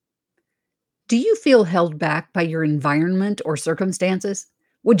Do you feel held back by your environment or circumstances?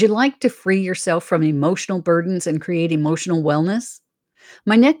 Would you like to free yourself from emotional burdens and create emotional wellness?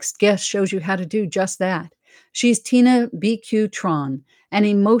 My next guest shows you how to do just that. She's Tina BQ Tran, an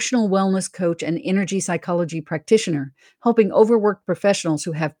emotional wellness coach and energy psychology practitioner, helping overworked professionals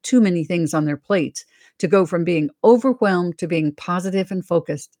who have too many things on their plates to go from being overwhelmed to being positive and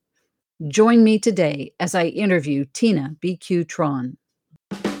focused. Join me today as I interview Tina BQ Tran.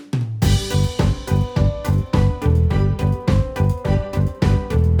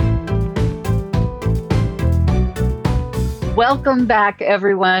 Welcome back,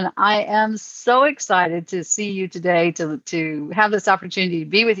 everyone. I am so excited to see you today, to have this opportunity to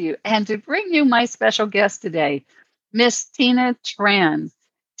be with you and to bring you my special guest today, Miss Tina Tran.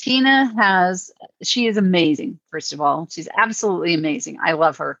 She is amazing, first of all. She's absolutely amazing. I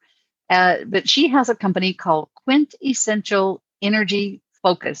love her. But she has a company called Quintessential Energy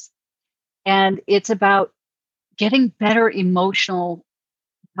Focus, and it's about getting better emotional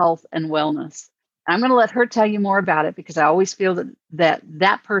health and wellness. I'm going to let her tell you more about it because I always feel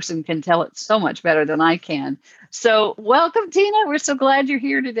that person can tell it so much better than I can. So welcome, Tina. We're so glad you're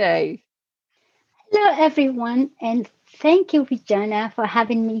here today. Hello, everyone, and thank you, Regina, for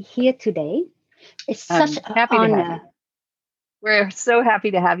having me here today. It's such I'm an happy to have you. honor. We're so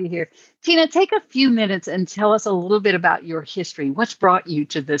happy to have you here. Tina, take a few minutes and tell us a little bit about your history. What's brought you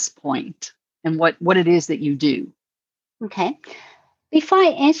to this point and what it is that you do? Okay. Before I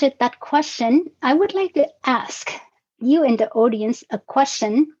answer that question, I would like to ask you and the audience a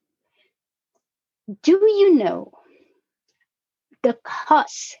question. Do you know the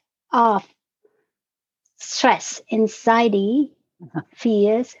cause of stress, anxiety,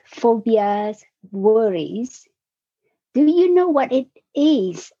 fears, phobias, worries? Do you know what it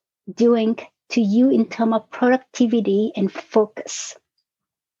is doing to you in terms of productivity and focus?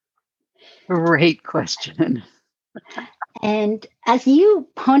 Great question. And as you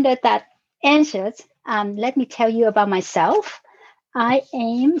ponder that answers, let me tell you about myself. I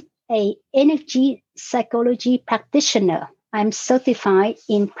am a energy psychology practitioner. I'm certified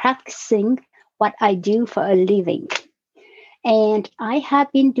in practicing what I do for a living. And I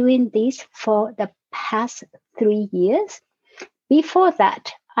have been doing this for the past 3 years. Before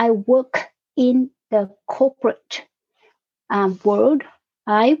that, I worked in the corporate world.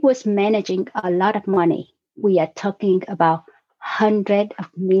 I was managing a lot of money. We are talking about hundreds of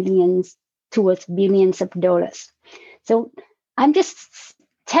millions towards billions of dollars. So I'm just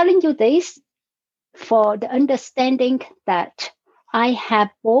telling you this for the understanding that I have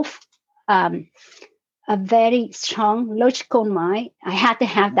both a very strong logical mind. I had to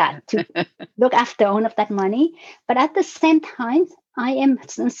have that to look after all of that money. But at the same time, I am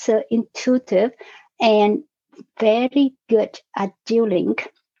so intuitive and very good at dealing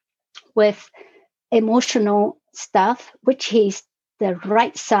with emotional stuff, which is the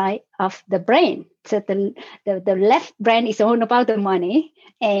right side of the brain. So the left brain is all about the money,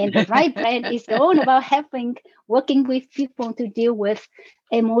 and the right brain is all about helping, working with people to deal with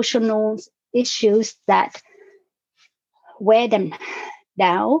emotional issues that wear them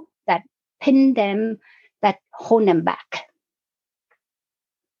down, that pin them, that hold them back.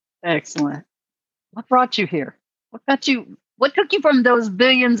 Excellent. What brought you here? What took you from those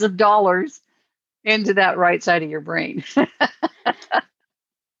billions of dollars into that right side of your brain?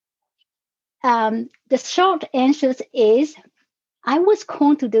 The short answer is I was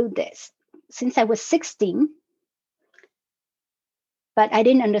called to do this since I was 16, but I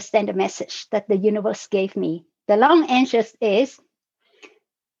didn't understand the message that the universe gave me. The long answer is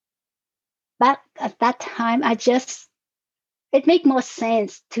back at that time, it made more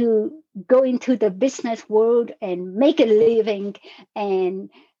sense to go into the business world and make a living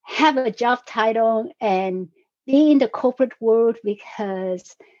and have a job title and be in the corporate world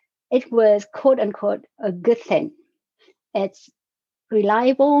because it was quote unquote a good thing. It's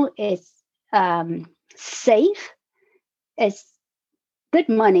reliable, it's safe, it's good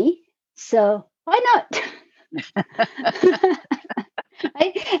money. So why not?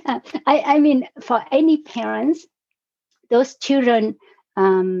 I mean, for any parents, those children,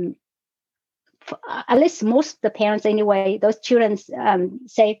 at least most of the parents anyway, those children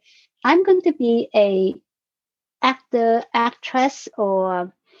say, I'm going to be a actor, actress,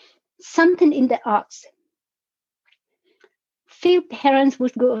 or something in the arts. Few parents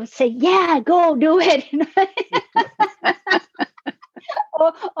would go say, yeah, go do it.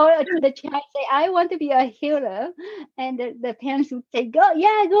 or the child say, I want to be a hero. And the parents would say, go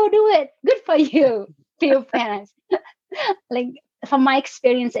do it. Good for you. Few parents. Like from my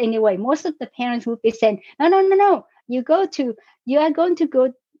experience anyway, most of the parents would be saying, no. You are going to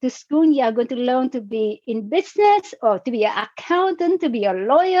go to school, you are going to learn to be in business or to be an accountant, to be a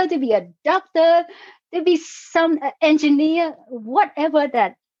lawyer, to be a doctor, to be some engineer, whatever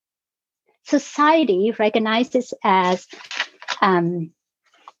that society recognizes as um,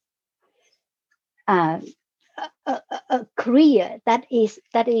 uh, a career that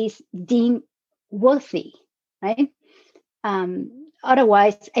is deemed worthy, right?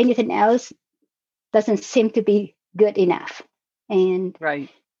 Otherwise, anything else doesn't seem to be good enough, and Right.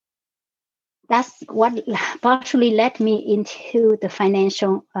 that's what partially led me into the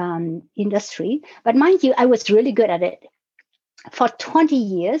financial industry. But mind you, I was really good at it. For 20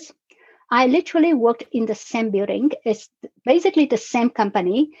 years, I literally worked in the same building. It's basically the same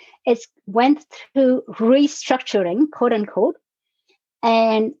company. It went through restructuring, quote unquote,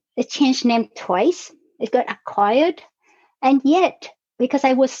 and it changed name twice. It got acquired. And yet, because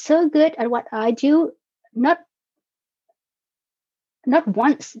I was so good at what I do, not not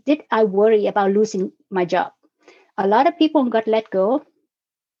once did I worry about losing my job. A lot of people got let go.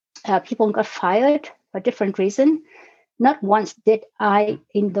 People got fired for different reasons. Not once did I,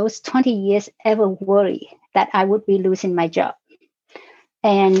 in those 20 years, ever worry that I would be losing my job.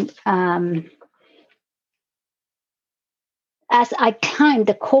 And as I climbed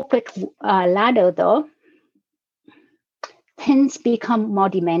the corporate ladder, though, things become more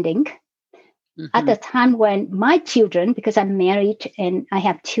demanding. At the time when my children, because I'm married and I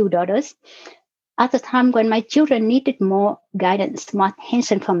have two daughters, at the time when my children needed more guidance, more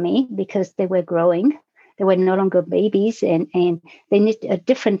attention from me because they were growing, they were no longer babies, and they need a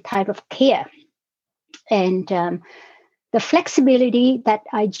different type of care. And the flexibility that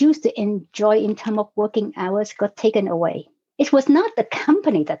I used to enjoy in terms of working hours got taken away. It was not the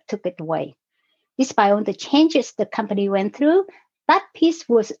company that took it away. Despite all the changes the company went through, that piece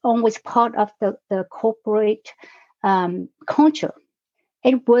was always part of the corporate culture.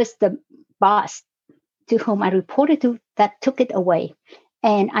 It was the boss to whom I reported to that took it away.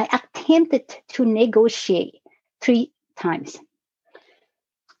 And I attempted to negotiate 3 times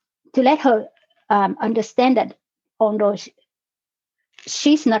to let her understand that although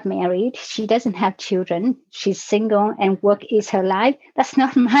she's not married, she doesn't have children, she's single and work is her life, that's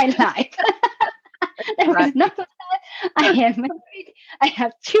not my life. That was not my life. I am married, I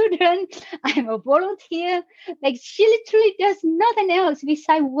have children, I am a volunteer. Like, she literally does nothing else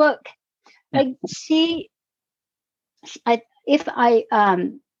besides work. Like, if I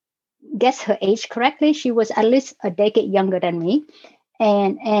guess her age correctly, she was at least a decade younger than me.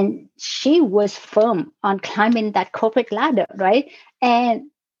 And she was firm on climbing that corporate ladder, right? And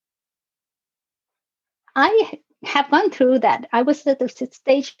I have gone through that. I was at the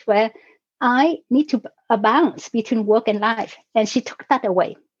stage where I need to balance between work and life, and she took that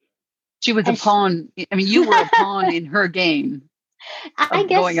away. She was a pawn. I mean, you were a pawn in her game I of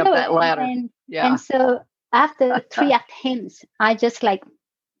guess going so. up that ladder. And so after 3 attempts, I just like,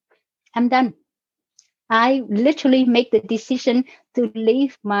 I'm done. I literally make the decision to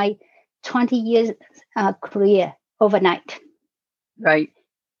leave my 20 years career overnight. Right.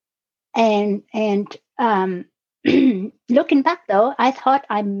 And looking back, though, I thought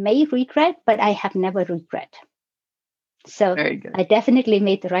I may regret, but I have never regret. So I definitely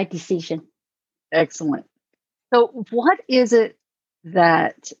made the right decision. Excellent. So what is it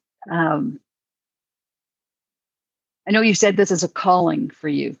that, I know you said this is a calling for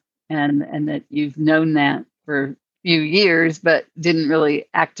you, and that you've known that for a few years, but didn't really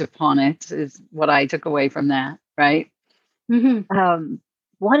act upon it, is what I took away from that, right? Mm-hmm.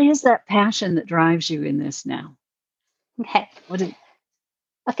 What is that passion that drives you in this now? Okay.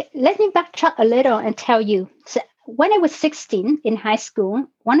 Okay, let me backtrack a little and tell you. So when I was 16 in high school,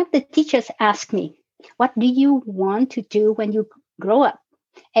 one of the teachers asked me, "What do you want to do when you grow up?"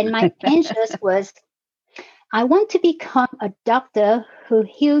 And my answer was, "I want to become a doctor who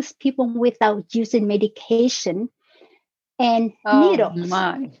heals people without using medication and needles."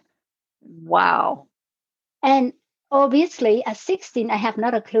 My. Wow. And obviously, at 16, I have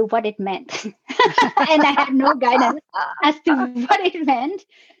not a clue what it meant. And I had no guidance as to what it meant.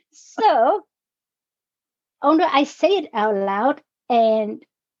 So, although I say it out loud and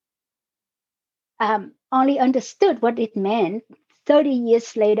only understood what it meant 30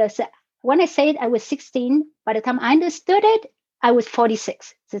 years later. So when I said I was 16, by the time I understood it, I was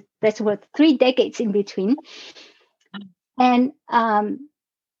 46. So that's what 3 decades in between. And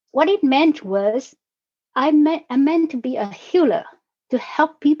what it meant was I meant to be a healer, to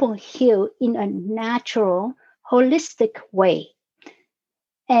help people heal in a natural, holistic way.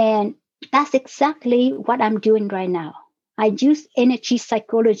 And that's exactly what I'm doing right now. I use energy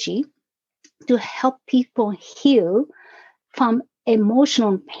psychology to help people heal from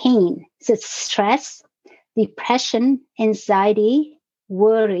emotional pain, so stress, depression, anxiety,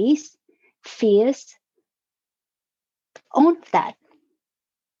 worries, fears, all of that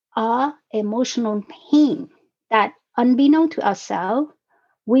are emotional pain that, unbeknown to ourselves,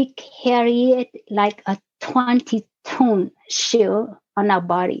 we carry it like a 20-ton shield on our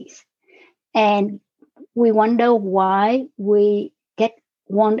bodies. And we wonder why we get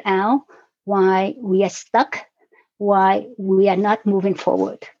worn out, why we are stuck, why we are not moving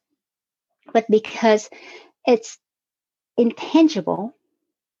forward. But because it's intangible,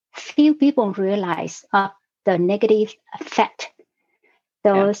 few people realize the negative effect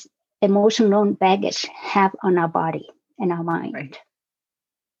Yeah. those emotional baggage have on our body and our mind. Right.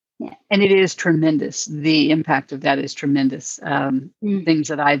 Yeah. And it is tremendous. The impact of that is tremendous. Mm. Things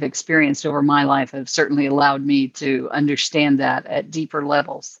that I've experienced over my life have certainly allowed me to understand that at deeper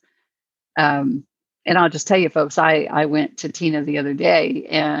levels. Um, and I'll just tell you, folks, I went to Tina the other day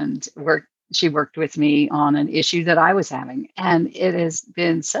and she worked with me on an issue that I was having. And it has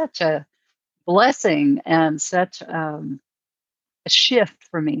been such a blessing and such a shift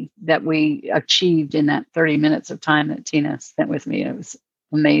for me that we achieved in that 30 minutes of time that Tina spent with me. It was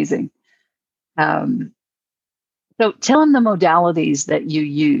amazing. Um, so tell them the modalities that you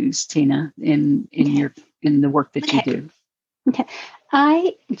use, Tina, Okay. in the work that you Okay. do. Okay.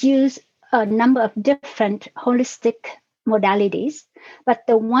 I use a number of different holistic modalities, but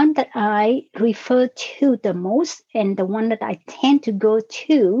the one that I refer to the most and the one that I tend to go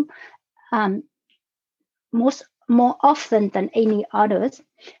to um, more often than any others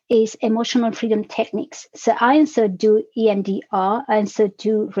is emotional freedom techniques. So I also do EMDR, I also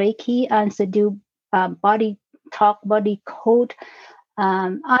do Reiki, I also do body talk, body code.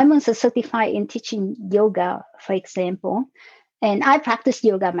 I'm also certified in teaching yoga, for example, and I practice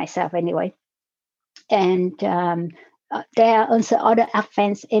yoga myself anyway. And there are also other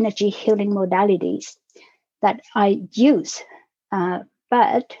advanced energy healing modalities that I use.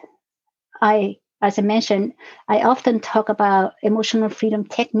 But as I mentioned, I often talk about emotional freedom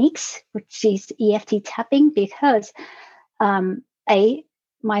techniques, which is EFT tapping, because um, A,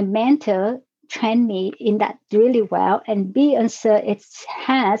 my mentor trained me in that really well, and B, also it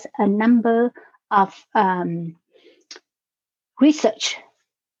has a number of research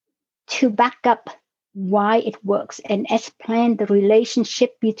to back up why it works and explain the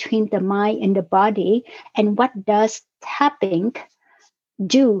relationship between the mind and the body and what does tapping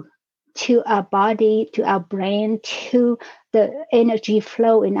do to our body, to our brain, to the energy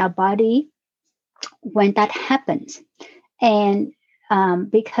flow in our body when that happens. And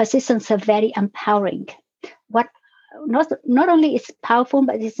because it's also very empowering. What not only is powerful,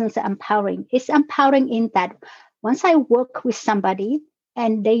 but it's also empowering. It's empowering in that once I work with somebody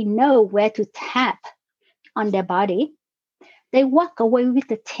and they know where to tap on their body, they walk away with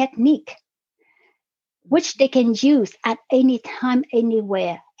the technique which they can use at any time,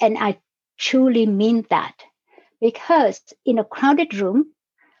 anywhere. And I truly mean that because in a crowded room,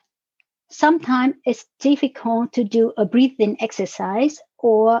 sometimes it's difficult to do a breathing exercise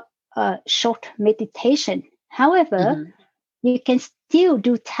or a short meditation. However, Mhm. you can still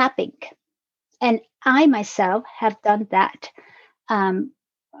do tapping. And I myself have done that um,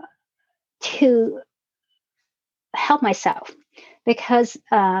 to help myself because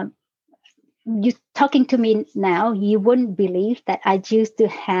you talking to me now, you wouldn't believe that I used to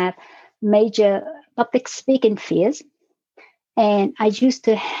have major public speaking fears, and I used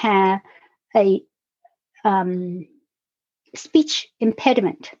to have a um, speech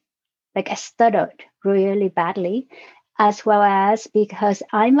impediment, like I stuttered really badly, as well as because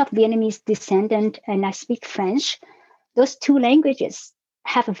I'm of Vietnamese descendant and I speak French. Those two languages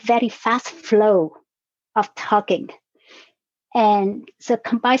have a very fast flow of talking. And so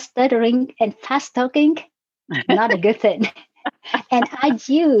combined stuttering and fast talking, not a good thing. And I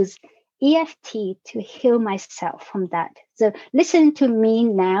use EFT to heal myself from that. So listen to me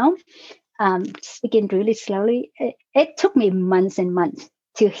now, speaking really slowly. It took me months and months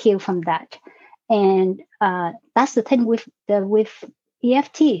to heal from that. And that's the thing with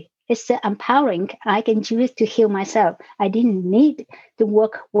EFT. It's empowering. I can use it to heal myself. I didn't need to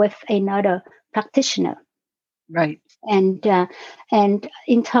work with another practitioner. Right. And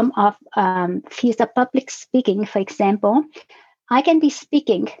in terms of fields of public speaking, for example, I can be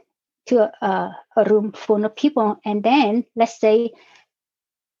speaking to a room full of people, and then let's say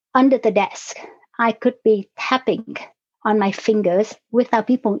under the desk, I could be tapping on my fingers without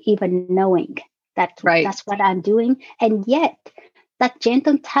people even knowing that Right. that's what I'm doing. And yet, that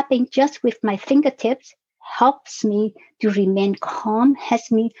gentle tapping just with my fingertips helps me to remain calm,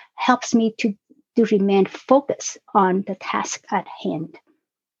 helps me to to remain focused on the task at hand.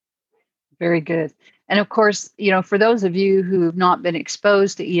 Very good. And of course, for those of you who've not been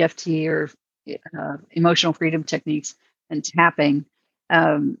exposed to EFT or emotional freedom techniques and tapping,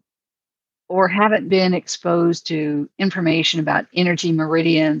 or haven't been exposed to information about energy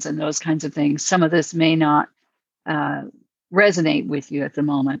meridians and those kinds of things, some of this may not resonate with you at the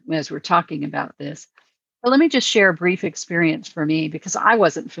moment as we're talking about this. But let me just share a brief experience for me because I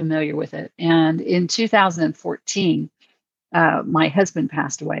wasn't familiar with it. And in 2014, my husband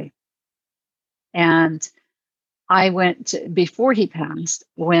passed away. And I went before he passed,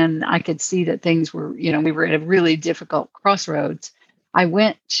 when I could see that things were, we were at a really difficult crossroads. I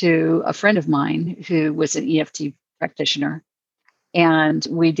went to a friend of mine who was an EFT practitioner, and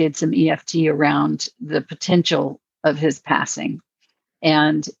we did some EFT around the potential of his passing.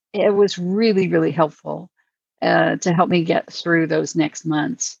 And it was really, really helpful to help me get through those next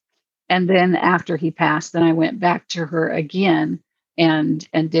months. And then after he passed, then I went back to her again and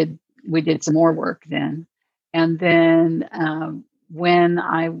we did some more work then. And then when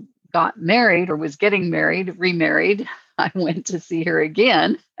I got married or was getting married, remarried, I went to see her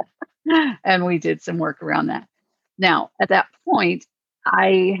again and we did some work around that. Now, at that point,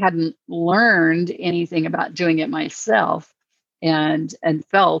 I hadn't learned anything about doing it myself and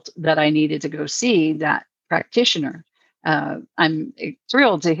felt that I needed to go see that practitioner. I'm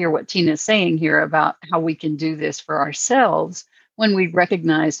thrilled to hear what Tina's saying here about how we can do this for ourselves when we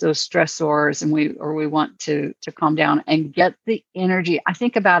recognize those stressors and we want to calm down and get the energy. I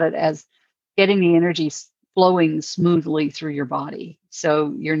think about it as getting the energy flowing smoothly through your body,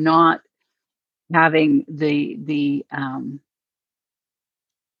 so you're not having the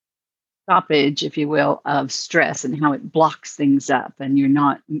stoppage, if you will, of stress and how it blocks things up, and you're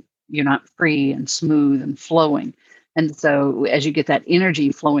not free and smooth and flowing. And so as you get that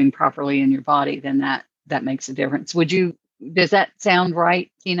energy flowing properly in your body, then that makes a difference. Does that sound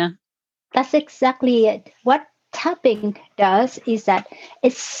right, Tina? That's exactly it. What tapping does is that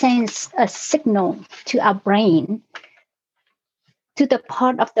it sends a signal to our brain, to the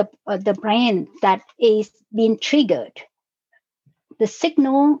part of the brain that is being triggered. The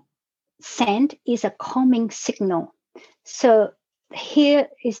signal sent is a calming signal. So here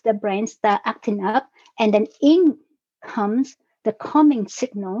is the brain start acting up, and then in comes the calming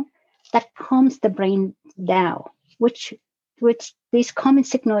signal that calms the brain down, which this calming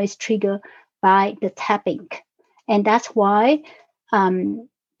signal is triggered by the tapping. And that's why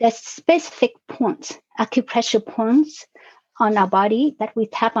there's specific points, acupressure points on our body that we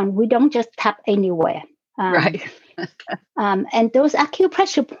tap on. We don't just tap anywhere. Right. And those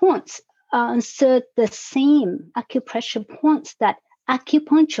acupressure points are also the same acupressure points that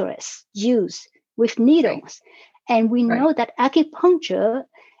acupuncturists use with needles. Right. And we know that acupuncture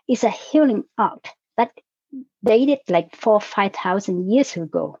is a healing art that dated like 4,000 or 5,000 years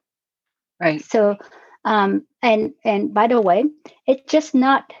ago. Right. So, and by the way, it's just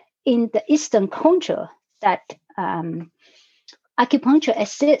not in the Eastern culture that acupuncture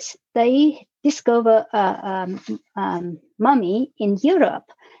exists. They discover mummy in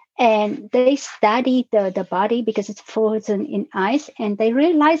Europe, and they study the body because it's frozen in ice, and they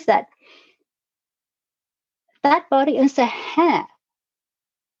realize that body also has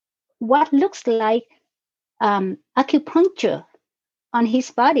what looks like acupuncture on his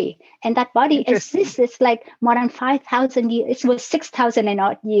body, and that body exists like more than 5,000 years. It was 6,000 and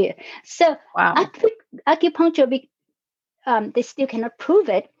odd years. So wow. Acupuncture, they still cannot prove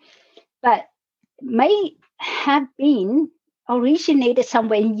it, but may have been originated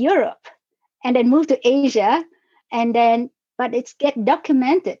somewhere in Europe and then moved to Asia, and then but it's get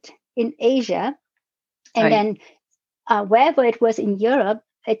documented in Asia, and then wherever it was in Europe,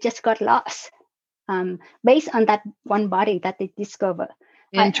 it just got lost. Based on that one body that they discovered.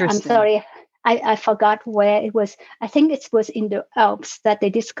 Interesting. I'm sorry, I forgot where it was. I think it was in the Alps that they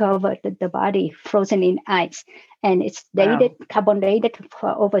discovered the body frozen in ice, and it's dated, carbon dated for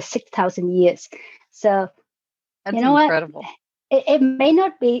over 6,000 years. So that's incredible. It may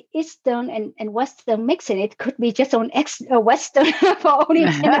not be Eastern and Western mixing. It could be just on Western for only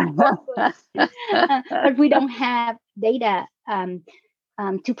purpose. But we don't have data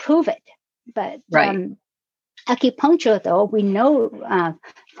to prove it. But acupuncture, though, we know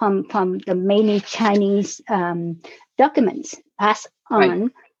from the many Chinese documents passed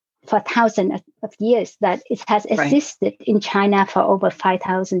on for thousands of years that it has existed in China for over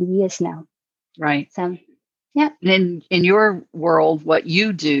 5,000 years now. Right. So, yeah. And in your world, what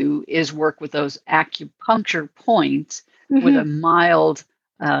you do is work with those acupuncture points with a mild,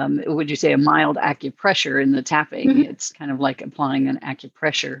 would you say a mild acupressure in the tapping? It's kind of like applying an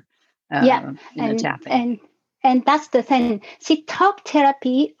acupressure Yeah, in the tapping. and that's the thing. See, talk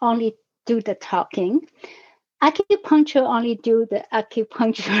therapy only do the talking. Acupuncture only do the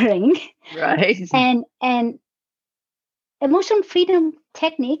acupuncturing, Right. and emotion freedom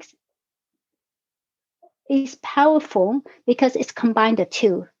techniques is powerful because it's combined the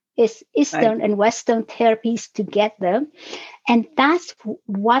two. It's Right. Eastern and Western therapies together, and that's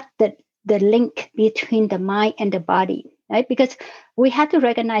what the link between the mind and the body, right? Because we have to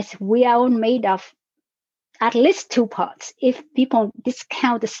recognize we are all made of at least two parts. If people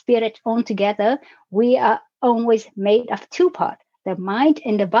discount the spirit altogether, we are always made of two parts, the mind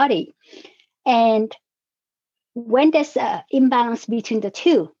and the body. And when there's an imbalance between the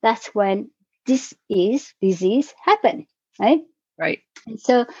two, that's when disease happen, right? Right. And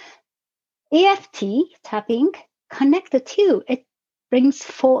so EFT tapping connect the two. It brings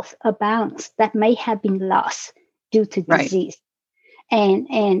forth a balance that may have been lost due to Right. disease. And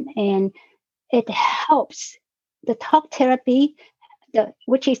it helps the talk therapy,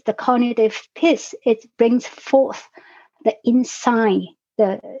 which is the cognitive piece. It brings forth the insight,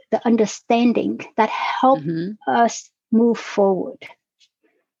 the understanding that help Hmm. us move forward.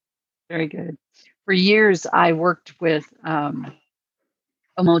 Very good. For years, I worked with a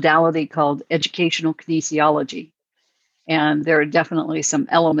modality called educational kinesiology. And there are definitely some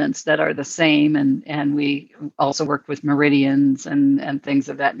elements that are the same. And we also work with meridians and things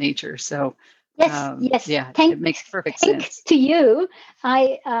of that nature. So, Yes. yeah, it makes perfect Thanks sense. to you,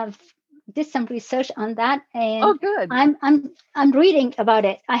 I did some research on that, Oh, and good. I'm reading about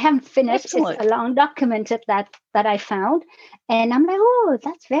it. I haven't finished. It's Excellent. a long document that I found, and I'm like, oh,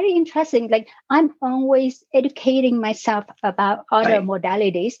 that's very interesting. Like I'm always educating myself about other Right.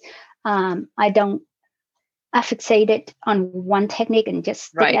 modalities. I don't fixate it on one technique and just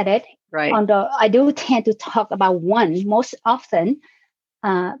stick Right. at it. Right. Although I do tend to talk about one most often,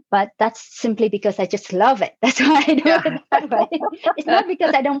 but that's simply because I just love it. That's why I do Yeah. it that way. It's not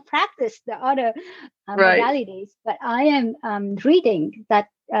because I don't practice the other Right. modalities, but I am reading that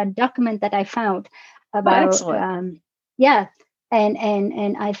document that I found Oh, about, excellent. yeah,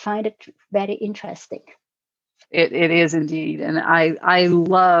 and I find it very interesting. It is indeed. And I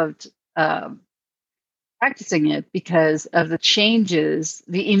loved um, practicing it because of the changes,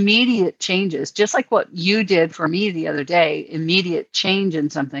 the immediate changes, just like what you did for me the other day, immediate change in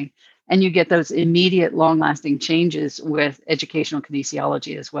something. And you get those immediate, long lasting changes with educational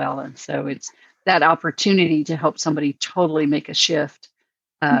kinesiology as well. And so it's that opportunity to help somebody totally make a shift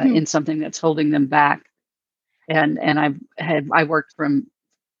Hmm. in something that's holding them back. And I worked from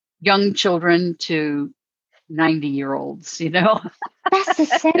young children to 90-year-olds, That's the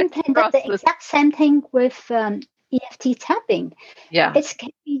same thing. That's across the the, exact same thing with EFT tapping. yeah, It can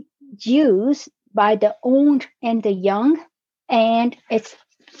be used by the old and the young, and it's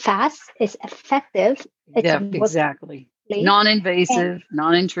fast, it's effective, it's yeah, work exactly. quickly, and Non-invasive, it's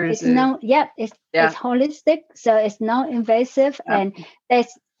non-intrusive. no, yeah, it's Yeah, holistic, so it's non-invasive, yep, and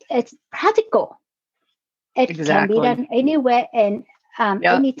it's practical. It can be exactly. done anywhere and Yep,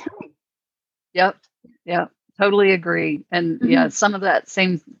 anytime. yep, yep. Totally agree. And yeah, Hmm. some of that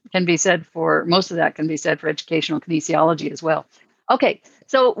same can be said for most of that can be said for educational kinesiology as well. Okay,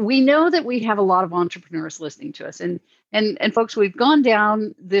 so we know that we have a lot of entrepreneurs listening to us, and folks, we've gone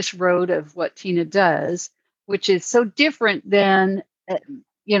down this road of what Tina does, which is so different than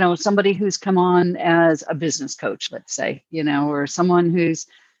somebody who's come on as a business coach, let's say, or someone who's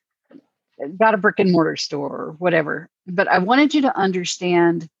got a brick and mortar store or whatever. But I wanted you to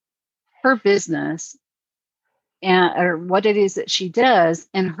understand her business and or what it is that she does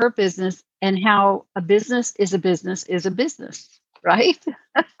and her business and how a business is a business is a business, right?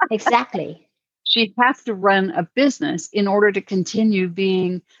 Exactly. She has to run a business in order to continue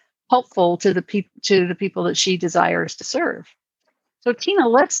being helpful to the people that she desires to serve. So Tina,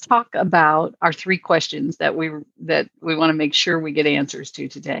 let's talk about our three questions that we want to make sure we get answers to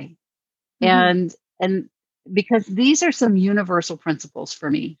today. Hmm. And because these are some universal principles for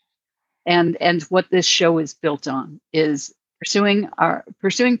me, and what this show is built on is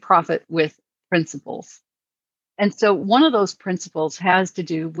pursuing profit with principles. And so one of those principles has to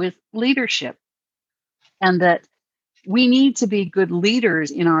do with leadership, and that we need to be good leaders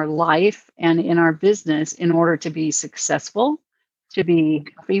in our life and in our business in order to be successful, to be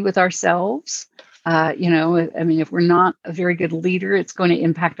happy with ourselves. I mean, if we're not a very good leader, it's going to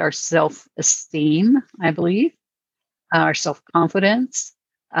impact our self esteem, I believe, our self confidence.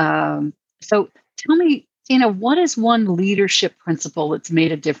 So tell me, Tina, what is one leadership principle that's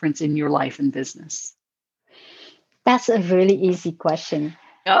made a difference in your life and business? That's a really easy question.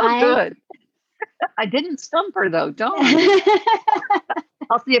 Oh, I good. I didn't stump her though. Darn.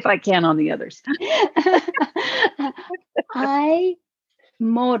 I'll see if I can on the others. I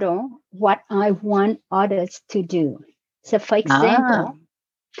model what I want others to do. So, for Ah, example,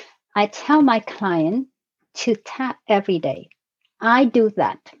 I tell my client to tap every day. I do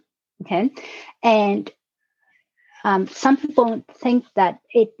that. Okay. And some people think that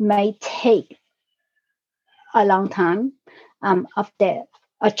it may take a long time of their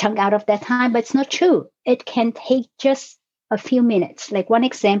a chunk out of their time, but it's not true. It can take just a few minutes. Like one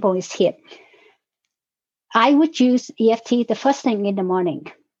example is here. I would use EFT the first thing in the morning.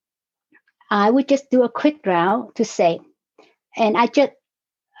 I would just do a quick round to say, and I just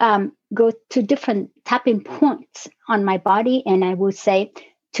go to different tapping points on my body, and I would say,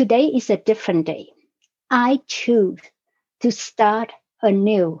 today is a different day. I choose to start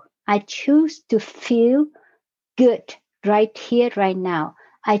anew. I choose to feel good right here, right now.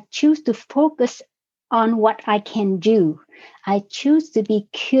 I choose to focus on what I can do. I choose to be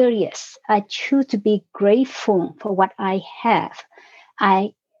curious. I choose to be grateful for what I have.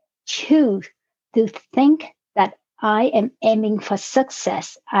 I choose to think that I am aiming for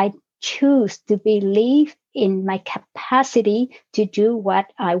success. I choose to believe in my capacity to do what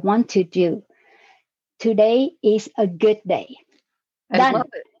I want to do. Today is a good day. I Done. love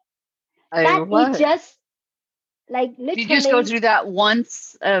it. I That is love it. just like Do you just go literally through that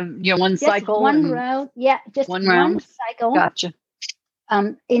once, one just cycle one and round. Yeah, just one one round? cycle. Gotcha.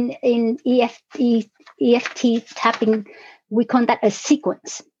 In EFT tapping, we call that a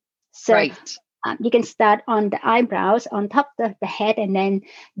sequence. So Right. you can start on the eyebrows, on top of the head, and then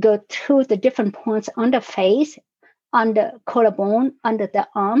go through the different points on the face, on the collarbone, under the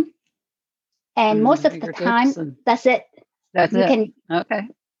arm. And most of the Fingertips time, and that's it. that's You it. can Okay.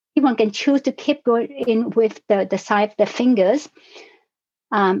 People can choose to keep going in with the side of the fingers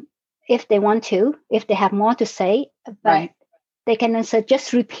um, if they want to, if they have more to say, but Right. they can also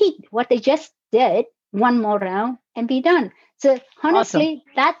just repeat what they just did one more round and be done. So Awesome. honestly,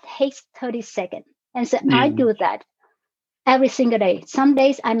 that takes 30 seconds. And so I Mm. do that every single day. Some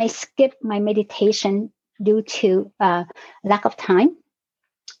days I may skip my meditation due to lack of time.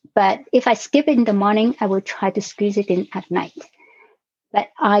 But if I skip it in the morning, I will try to squeeze it in at night. But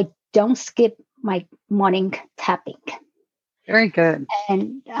I don't skip my morning tapping. Very good.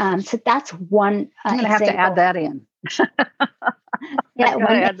 And so that's one I'm going to have to add example. that in. I Yeah, got to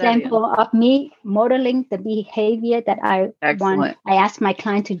one add that in. example of me modeling the behavior that Excellent. I ask my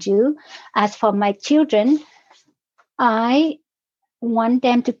client to do. As for my children, I want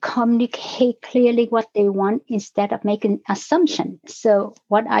them to communicate clearly what they want instead of making assumptions. So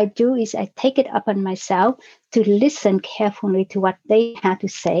what I do is I take it upon myself to listen carefully to what they have to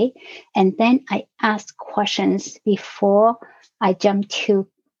say, and then I ask questions before I jump to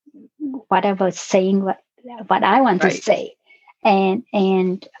whatever saying what I want to Right. say. And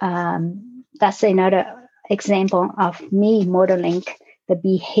that's another example of me modeling the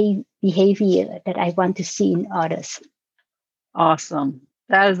behavior that I want to see in others. Awesome.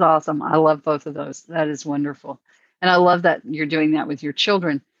 That is awesome. I love both of those. That is wonderful. And I love that you're doing that with your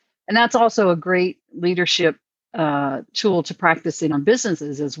children. And that's also a great leadership tool to practice in on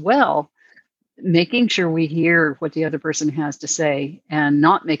businesses as well, making sure we hear what the other person has to say and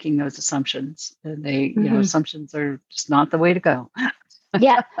not making those assumptions. Mhm. Assumptions are just not the way to go.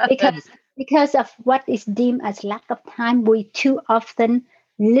 Yeah, because of what is deemed as lack of time, we too often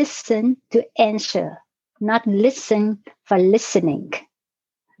listen to answer, not listen for listening.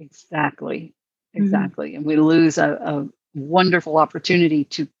 Exactly. Mhm. Exactly. And we lose a wonderful opportunity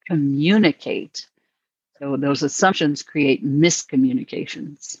to communicate. So those assumptions create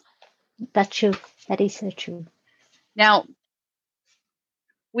miscommunications. That's true. That is so true. Now,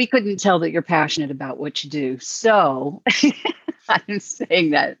 we couldn't tell that you're passionate about what you do. So I'm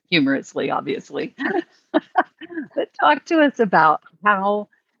saying that humorously, obviously. But talk to us about how,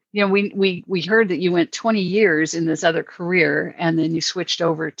 we heard that you went 20 years in this other career and then you switched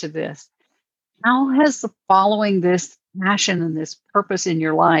over to this. How has the following this passion and this purpose in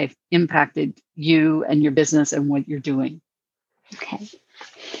your life impacted you and your business and what you're doing? Okay.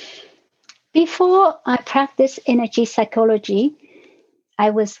 Before I practiced energy psychology,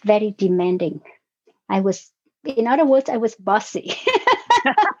 I was very demanding. In other words, I was bossy.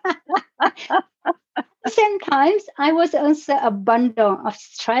 Sometimes I was also a bundle of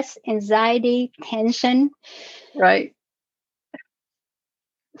stress, anxiety, tension, Right.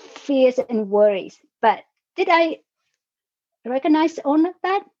 fears, and worries. But did I recognize all of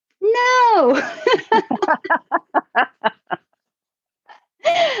that? No.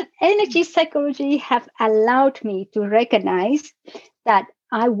 Energy psychology have allowed me to recognize that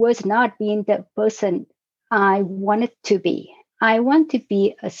I was not being the person I wanted to be. I want to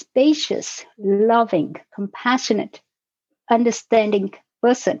be a spacious, loving, compassionate, understanding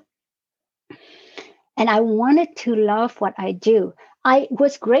person. And I wanted to love what I do. I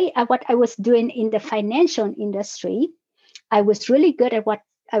was great at what I was doing in the financial industry. I was really good at what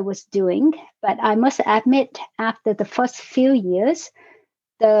I was doing, but I must admit, after the first few years,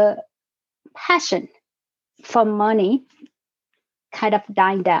 the passion for money kind of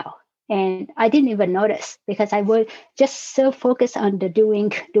died down. And I didn't even notice because I was just so focused on the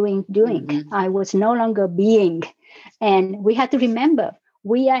doing, doing, doing. Mm-hmm. I was no longer being. And we have to remember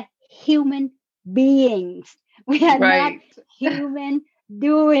we are human beings. We are not Right. human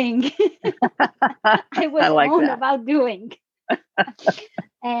doing. I I was like all that. about doing.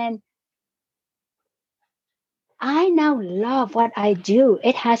 And I now love what I do.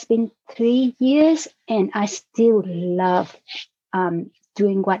 It has been 3 years and I still love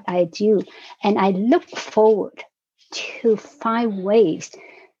doing what I do. And I look forward to find ways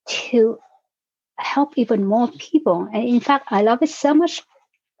to help even more people. And in fact, I love it so much.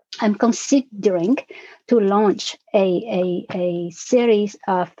 I'm considering to launch a series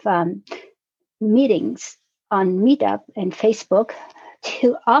of meetings on Meetup and Facebook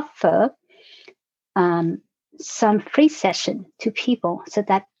to offer um, some free session to people so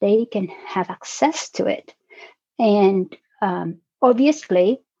that they can have access to it. And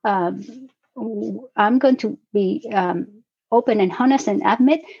obviously, I'm going to be open and honest and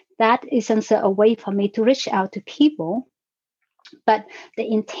admit that is also a way for me to reach out to people. But the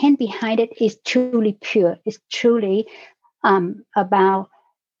intent behind it is truly pure. It's truly about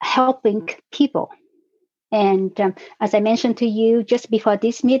helping people. And as I mentioned to you just before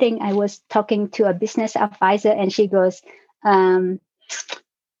this meeting, I was talking to a business advisor, and she goes, um,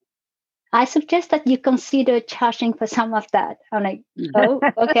 I suggest that you consider charging for some of that. I'm like, oh,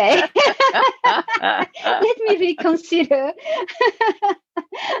 okay. Let me reconsider.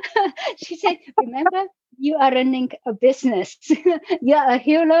 She said, remember, you are running a business. You're a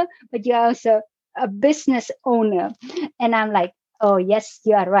healer, but you're also a business owner. And I'm like, oh, yes,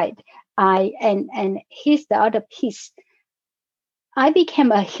 you are right. And here's the other piece. I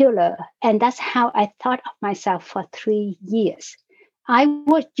became a healer, and that's how I thought of myself for 3 years.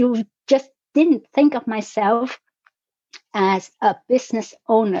 You just didn't think of myself as a business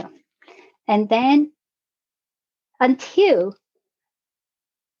owner. And then until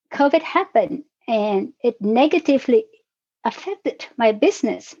COVID happened and it negatively affected my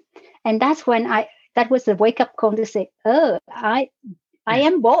business. And that was the wake up call to say, oh, I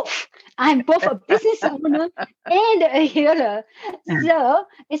am both. I'm both a business owner and a healer. So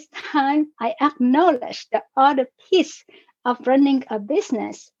it's time I acknowledge the other piece of running a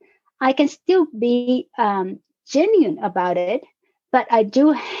business. I can still be genuine about it, but I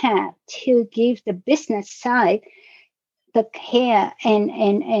do have to give the business side the care and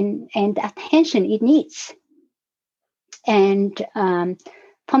the attention it needs. And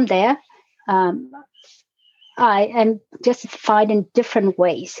from there, um, I am just finding different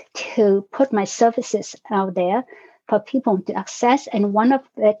ways to put my services out there for people to access. And one of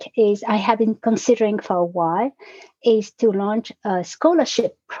it is I have been considering for a while is to launch a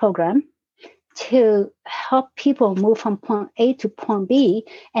scholarship program to help people move from point A to point B.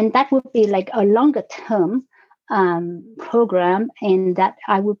 And that would be like a longer term program, and that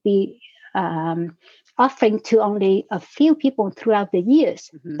I would be offering to only a few people throughout the years.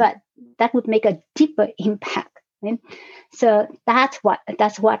 Mm-hmm. But that would make a deeper impact. Right? So that's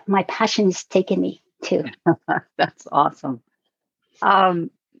what my passion is taking me to. That's awesome.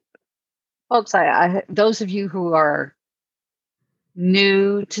 Folks, those of you who are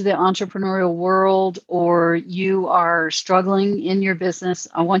new to the entrepreneurial world or you are struggling in your business,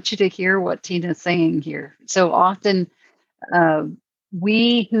 I want you to hear what Tina's saying here. So often,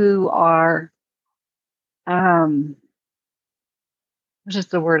 we who are, what's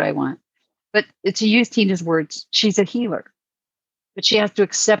just the word I want? But to use Tina's words, she's a healer, but she has to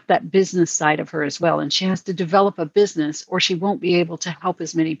accept that business side of her as well. And she has to develop a business or she won't be able to help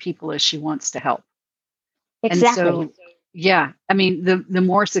as many people as she wants to help. And Exactly. so, yeah, I mean, the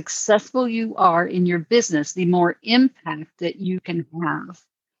more successful you are in your business, the more impact that you can have.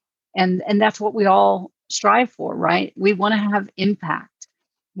 And that's what we all strive for, right? We want to have impact.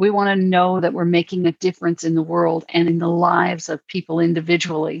 We want to know that we're making a difference in the world and in the lives of people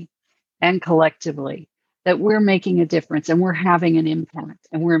individually and collectively, that we're making a difference and we're having an impact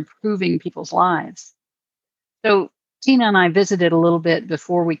and we're improving people's lives. So Tina and I visited a little bit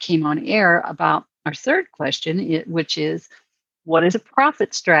before we came on air about our third question, which is, what is a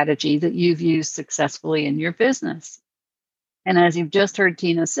profit strategy that you've used successfully in your business? And as you've just heard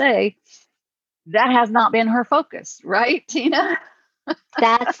Tina say, that has not been her focus, right, Tina?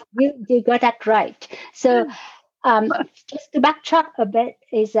 That's you got that right. So just to backtrack a bit,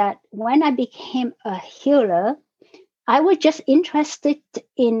 is that when I became a healer, I was just interested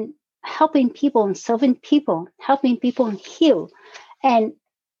in helping people and serving people, helping people heal. And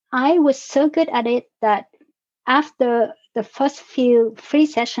I was so good at it that after the first few free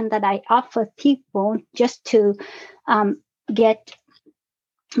sessions that I offered people just to get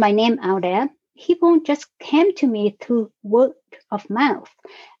my name out there, people just came to me through word of mouth.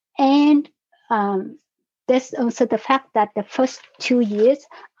 And there's also the fact that the first 2 years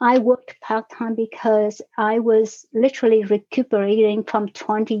I worked part time because I was literally recuperating from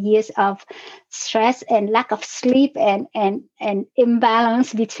 20 years of stress and lack of sleep and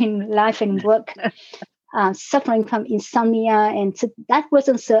imbalance between life and work. Suffering from insomnia. And so that was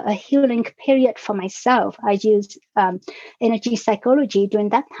also a healing period for myself. I used energy psychology during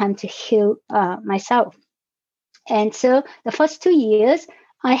that time to heal myself. And so the first 2 years,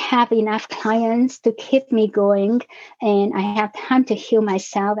 I have enough clients to keep me going, and I have time to heal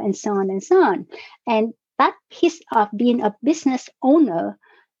myself, and so on and so on. And that piece of being a business owner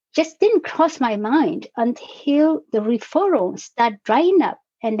just didn't cross my mind until the referrals start drying up.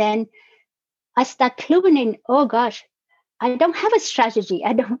 And then I start cluing in, oh gosh, I don't have a strategy.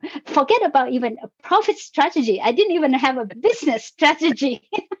 I don't forget about even a profit strategy. I didn't even have a business strategy.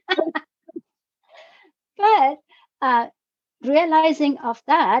 But uh, realizing of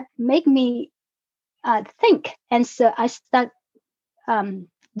that make me think. And so I start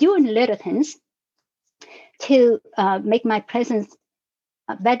doing little things to make my presence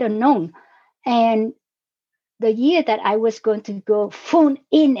better known. And the year that I was going to go phone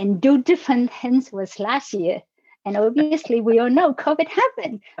in and do different things was last year. And obviously, we all know COVID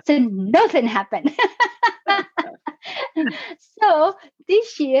happened. So nothing happened. So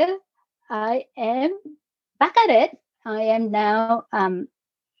this year, I am back at it. I am now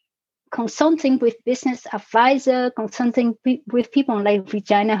consulting with business advisor, consulting with people like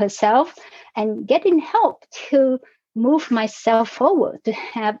Regina herself, and getting help to move myself forward to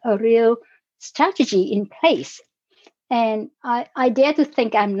have a real strategy in place. And I dare to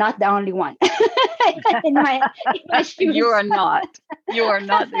think I'm not the only one in my You shoes. are not. You are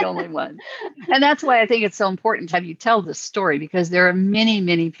not the only one. And that's why I think it's so important to have you tell this story, because there are many,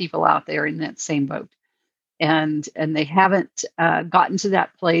 many people out there in that same boat. And they haven't gotten to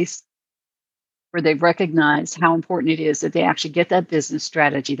that place where they've recognized how important it is that they actually get that business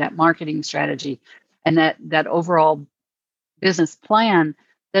strategy, that marketing strategy, and that overall business plan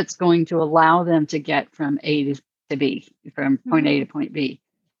that's going to allow them to get from A to B, from point A to point B,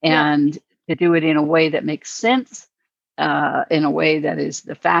 Yeah. and to do it in a way that makes sense, in a way that is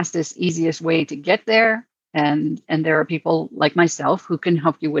the fastest, easiest way to get there. And there are people like myself who can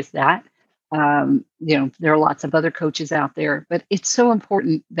help you with that. There are lots of other coaches out there, but it's so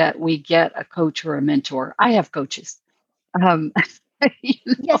important that we get a coach or a mentor. I have coaches. Um, you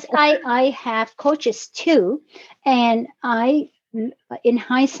Yes, know, I have coaches too. And in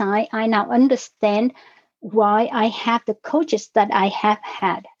hindsight, I now understand why I have the coaches that I have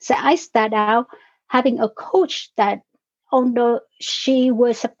had. So I start out having a coach that, although she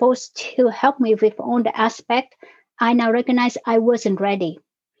was supposed to help me with all the aspect, I now recognize I wasn't ready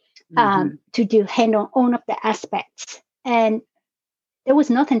Mhm. to handle all of the aspects. And there was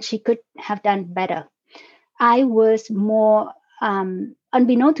nothing she could have done better. I was more,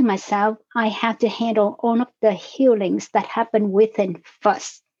 unbeknown to myself, I had to handle all of the healings that happen within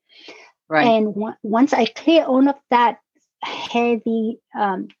first. Right. And once I clear all of that heavy,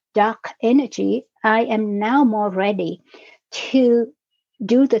 dark energy, I am now more ready to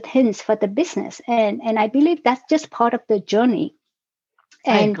do the things for the business. And I believe that's just part of the journey.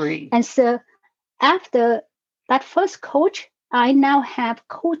 I And agree. and so after that first coach, I now have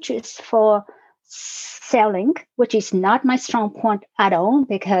coaches for selling, which is not my strong point at all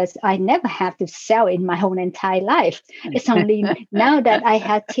because I never have to sell in my whole entire life. It's only now that I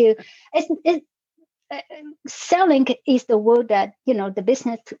had to. Uh, Selling is the word that the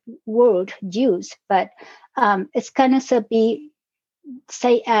business world use, but it's kind of be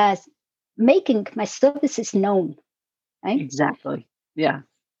say as making my services known, right? Exactly. Yeah.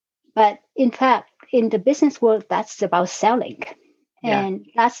 But in fact, in the business world, that's about selling, Yeah. and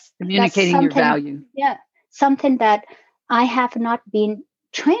that's Communicating your something, value. yeah, something that I have not been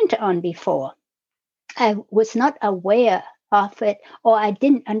trained on before. I was not aware of it, or I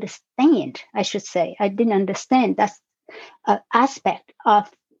didn't understand. I should say I didn't understand that aspect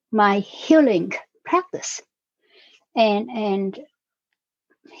of my healing practice, and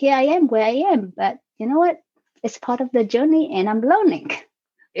here I am where I am. But you know what? It's part of the journey, and I'm learning.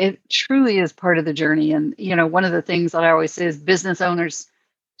 It truly is part of the journey. And, one of the things that I always say is business owners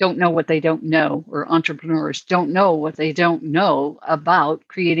don't know what they don't know, or entrepreneurs don't know what they don't know about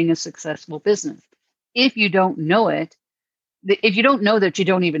creating a successful business. If you don't know it, if you don't know that you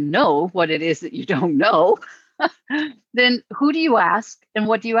don't even know what it is that you don't know, then who do you ask and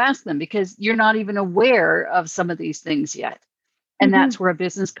what do you ask them? Because you're not even aware of some of these things yet. And Mm-hmm. that's where a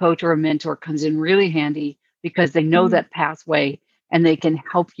business coach or a mentor comes in really handy, because they know Mm-hmm. that pathway and they can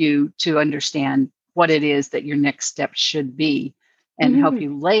help you to understand what it is that your next step should be and help Mm-hmm.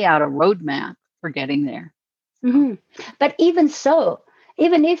 you lay out a roadmap for getting there. So, Mm-hmm. But even so,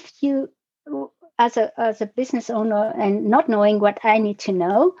 even if you, as a business owner and not knowing what I need to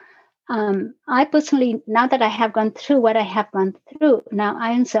know, I personally, now that I have gone through what I have gone through, now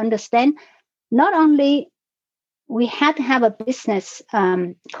I also understand not only we had to have a business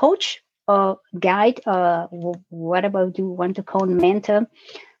coach or guide or whatever you want to call mentor.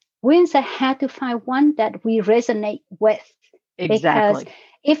 We also had to find one that we resonate with, because exactly.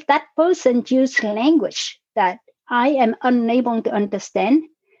 if that person uses language that I am unable to understand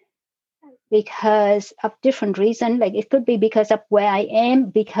because of different reasons, like it could be because of where I am,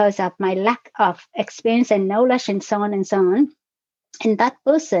 because of my lack of experience and knowledge, and so on and so on, and that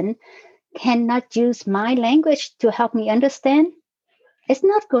person cannot use my language to help me understand, it's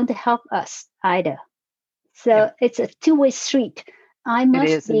not going to help us either. Yep, So it's a two-way street. I it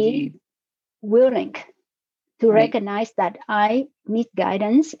must is be indeed. willing to Right. recognize that I need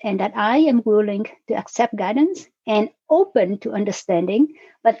guidance and that I am willing to accept guidance and open to understanding.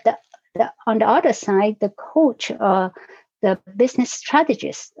 But on the other side, the coach or the business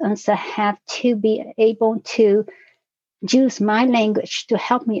strategist also have to be able to use my language to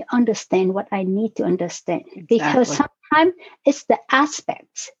help me understand what I need to understand. Because Exactly. sometimes it's the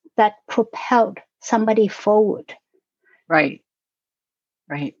aspects that propelled somebody forward. Right.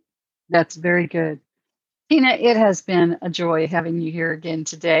 Right. That's very good. Tina, it has been a joy having you here again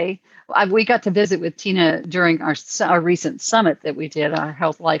today. We got to visit with Tina during our recent summit that we did, our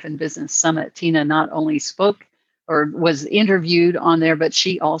Health, Life, and Business Summit. Tina not only spoke or was interviewed on there, but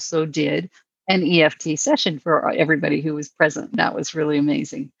she also did an EFT session for everybody who was present. That was really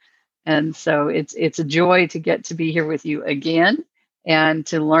amazing. And so it's a joy to get to be here with you again and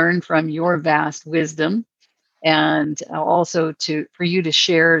to learn from your vast wisdom, and also to for you to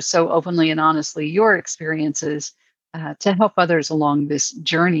share so openly and honestly your experiences, to help others along this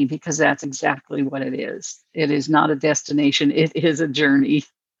journey, because that's exactly what it is. It is not a destination, it is a journey.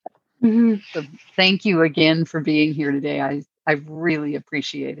 Mhm. So thank you again for being here today. I really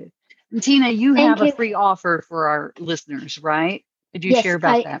appreciate it. And Tina, you have Thank a you. free offer for our listeners, right? Could you share Yes,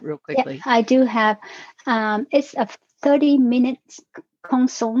 about that real yeah, quickly? I do have. It's a 30 minutes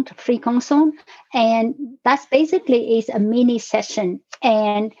consult, free consult, and that's basically is a mini session.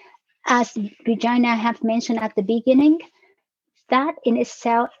 And as Regina have mentioned at the beginning, that in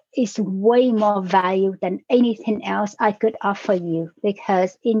itself is way more value than anything else I could offer you,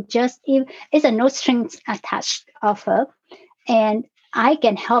 because in just if it's a no strings attached offer, and I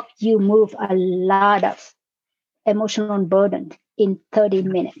can help you move a lot of emotional burden in 30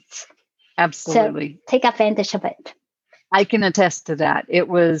 minutes. So Absolutely. take advantage of it. I can attest to that. It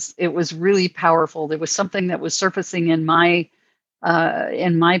was really powerful. There was something that was surfacing in my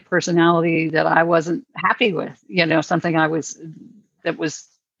personality that I wasn't happy with. Something that was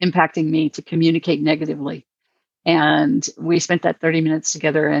impacting me to communicate negatively. And we spent that 30 minutes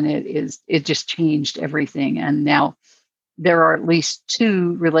together, and it just changed everything. And now there are at least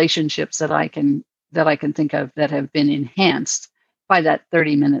two relationships that I can think of that have been enhanced by that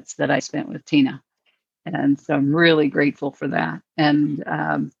 30 minutes that I spent with Tina. And so I'm really grateful for that. And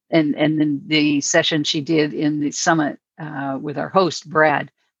then the session she did in the summit, with our host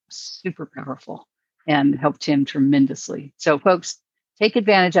Brad, super powerful and helped him tremendously. So folks, take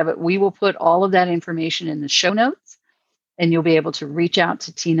advantage of it. We will put all of that information in the show notes, and you'll be able to reach out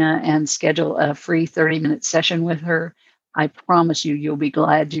to Tina and schedule a free 30-minute session with her. I promise you'll be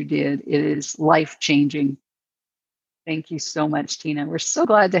glad you did. It is life changing. Thank you so much, Tina. We're so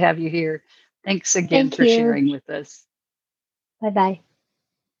glad to have you here. Thanks again Thank for you. sharing with us. Bye bye.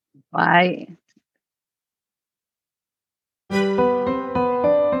 Bye.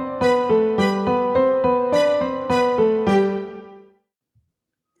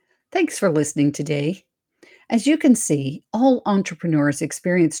 Thanks for listening today. As you can see, all entrepreneurs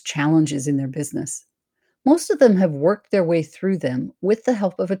experience challenges in their business. Most of them have worked their way through them with the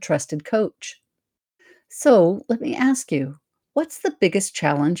help of a trusted coach. So let me ask you, what's the biggest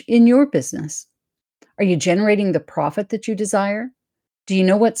challenge in your business? Are you generating the profit that you desire? Do you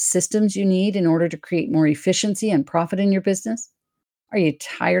know what systems you need in order to create more efficiency and profit in your business? Are you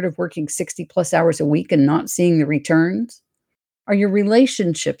tired of working 60 plus hours a week and not seeing the returns? Are your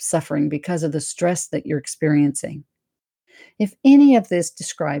relationships suffering because of the stress that you're experiencing? If any of this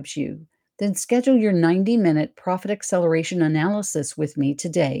describes you, then schedule your 90-minute profit acceleration analysis with me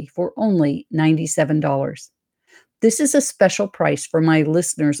today for only $97. This is a special price for my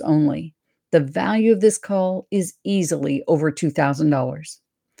listeners only. The value of this call is easily over $2,000.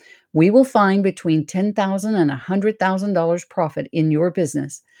 We will find between $10,000 and $100,000 profit in your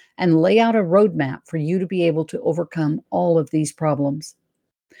business and lay out a roadmap for you to be able to overcome all of these problems.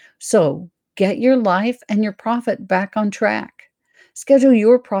 So, get your life and your profit back on track. Schedule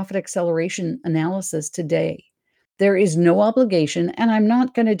your profit acceleration analysis today. There is no obligation, and I'm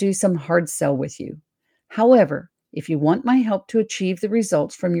not going to do some hard sell with you. However, if you want my help to achieve the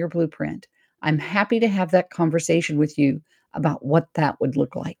results from your blueprint, I'm happy to have that conversation with you about what that would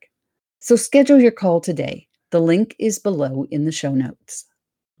look like. So, schedule your call today. The link is below in the show notes.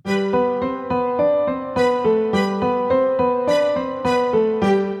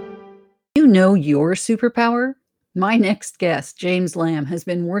 You know your superpower? My next guest, James Lamb, has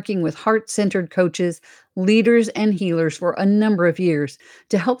been working with heart centered coaches, leaders, and healers for a number of years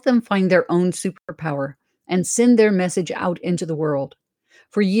to help them find their own superpower and send their message out into the world.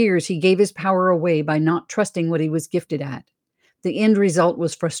 For years, he gave his power away by not trusting what he was gifted at. The end result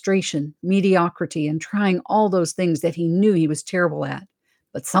was frustration, mediocrity, and trying all those things that he knew he was terrible at,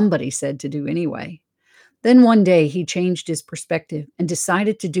 but somebody said to do anyway. Then one day he changed his perspective and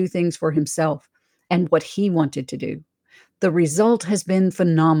decided to do things for himself and what he wanted to do. The result has been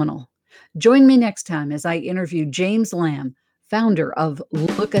phenomenal. Join me next time as I interview James Lamb, founder of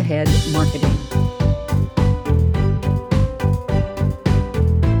Look Ahead Marketing.